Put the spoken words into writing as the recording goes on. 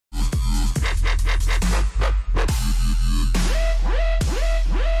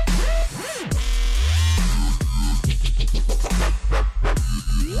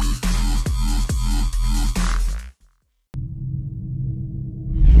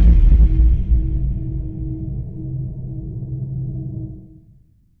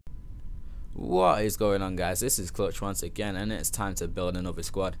What is going on, guys? This is Klutch once again, and it's time to build another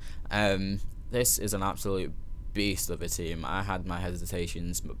squad. This is an absolute beast of a team. I had my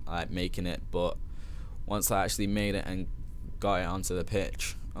hesitations like making it, but once I actually made it and got it onto the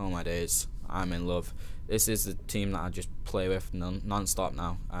pitch, oh my days, I'm in love. This is the team that I just play with non-stop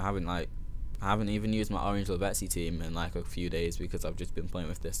now. I haven't even used my Orange Lavezzi team in like a few days because I've just been playing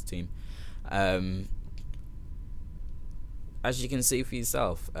with this team. As you can see for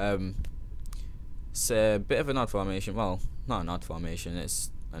yourself, it's a bit of an odd formation. Well, not an odd formation,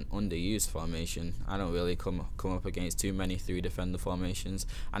 it's an underused formation. I don't really come up against too many 3 defender formations.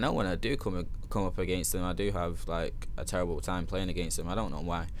 I know when I do come up against them, I do have like a terrible time playing against them. I don't know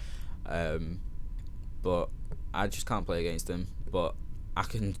why, but I just can't play against them. But I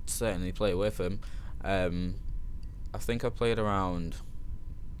can certainly play with them. I think I played around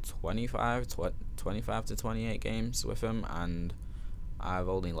 25 to 28 games with him, and I've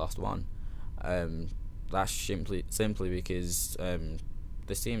only lost 1. That's simply because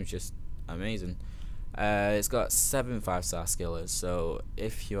this team is just amazing. It's got 7 5-star skillers, so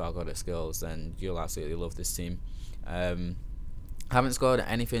if you are good at skills, then you'll absolutely love this team. Haven't scored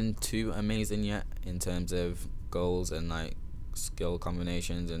anything too amazing yet in terms of goals and like skill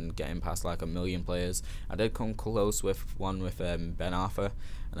combinations and getting past like 1 million players. I did come close with one with Ben Arfa,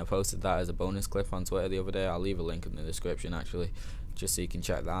 and I posted that as a bonus clip on Twitter the other day. I'll leave a link in the description actually, just so you can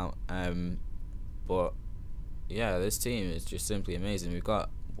check that out. But yeah, this team is just simply amazing. We've got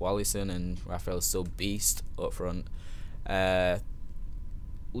Wallyson and Raphael's still beast up front.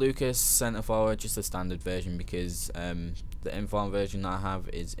 Lucas centre forward, just a standard version because the inform version that I have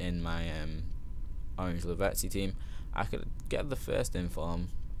is in my Orange Lavezzi team. I could get the first inform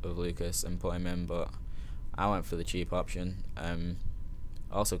of Lucas and put him in, but I went for the cheap option.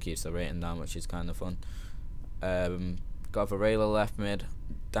 Also keeps the rating down, which is kind of fun. Got Varela left mid,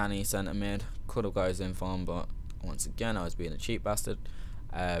 Danny centre mid. Could have got his inform, but once again I was being a cheap bastard.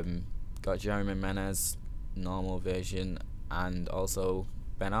 Got Jeremy Menez normal version, and also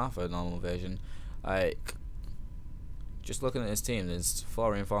Ben Arfa normal version. Like, just looking at this team, there's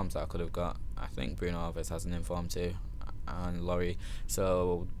 4 informs that I could have got. I think Bruno Alves has an inform too, and Lloris.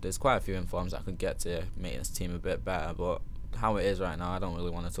 So there's quite a few informs I could get to make this team a bit better. But how it is right now, I don't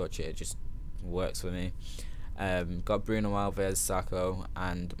really want to touch it. It just works for me. Got Bruno Alves, Sakho,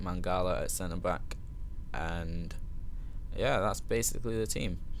 and Mangala at centre back, and yeah, that's basically the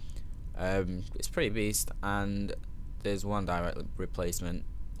team. It's pretty beast, and there's one direct replacement,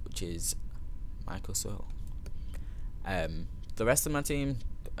 which is Maicosuel. The rest of my team,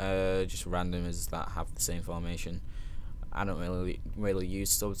 just randomers that have the same formation. I don't really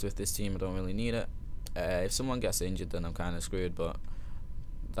use subs with this team. I don't really need it. If someone gets injured, then I'm kind of screwed, but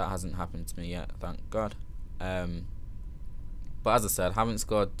that hasn't happened to me yet, thank God. But as I said, haven't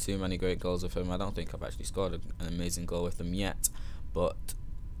scored too many great goals with him. I don't think I've actually scored an amazing goal with him yet, but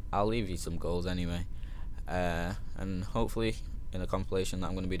I'll leave you some goals anyway. And hopefully in a compilation that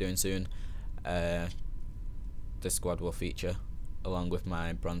I'm going to be doing soon, this squad will feature along with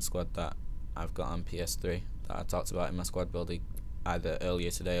my bronze squad that I've got on PS3 that I talked about in my squad building either earlier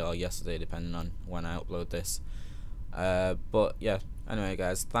today or yesterday, depending on when I upload this. But yeah, anyway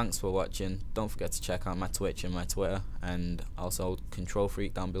guys, thanks for watching. Don't forget to check out my Twitch and my Twitter, and also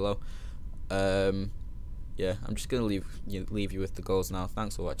KontrolFreek down below. Yeah, I'm just gonna leave you with the goals now.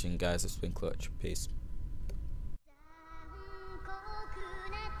 Thanks for watching, guys. It's been Klutch. Peace.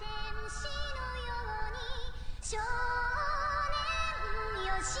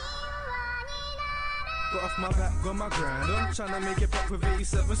 Got off my back, got my grind on. Tryna make it pop with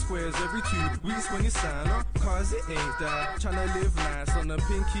 87 squares every 2 weeks when you sign on. Cause it ain't that. Tryna live nice on a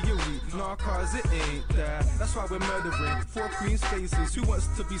pinky a week. Nah, cause it ain't that. That's why we're murdering 4 queen spaces. Who wants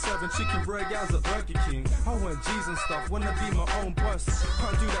to be 7 chicken burgers at Burger King? I want G's and stuff, wanna be my own boss.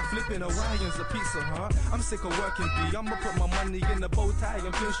 Can't do that flipping Hawaiians a pizza, huh? I'm sick of working B. I'ma put my money in a bow tie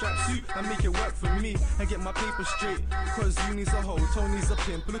and pinstripe suit and make it work for me and get my paper straight. Cause Uni's a hoe, Tony's a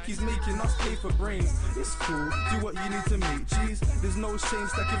pimp. Look, he's making us pay for brains. It's cool, do what you need to make cheese. There's no shame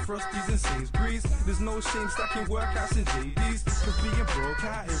stacking Frosties and Sainsbury's. There's no shame stacking workouts and JD's. Cause being broke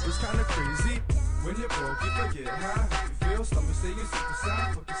out, it was kinda crazy. When you're broke, you forget how you feel. Stomach saying super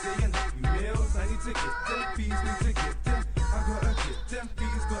sad, fucking saying happy meals. I need to get them, fees need to get them. I gotta get them,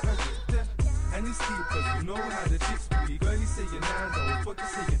 fees gotta get them. And it's deep cause you know how the chicks be. Girl, you say you're Nando, fucking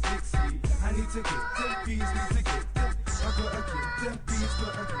saying Dixie. I need to get them, fees need to get them. I gotta get them, fees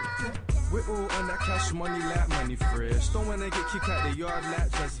gotta get them. We're all on that cash money like money fresh. Don't wanna get kicked out the yard like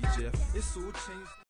Jazzy Jeff. It's all changed.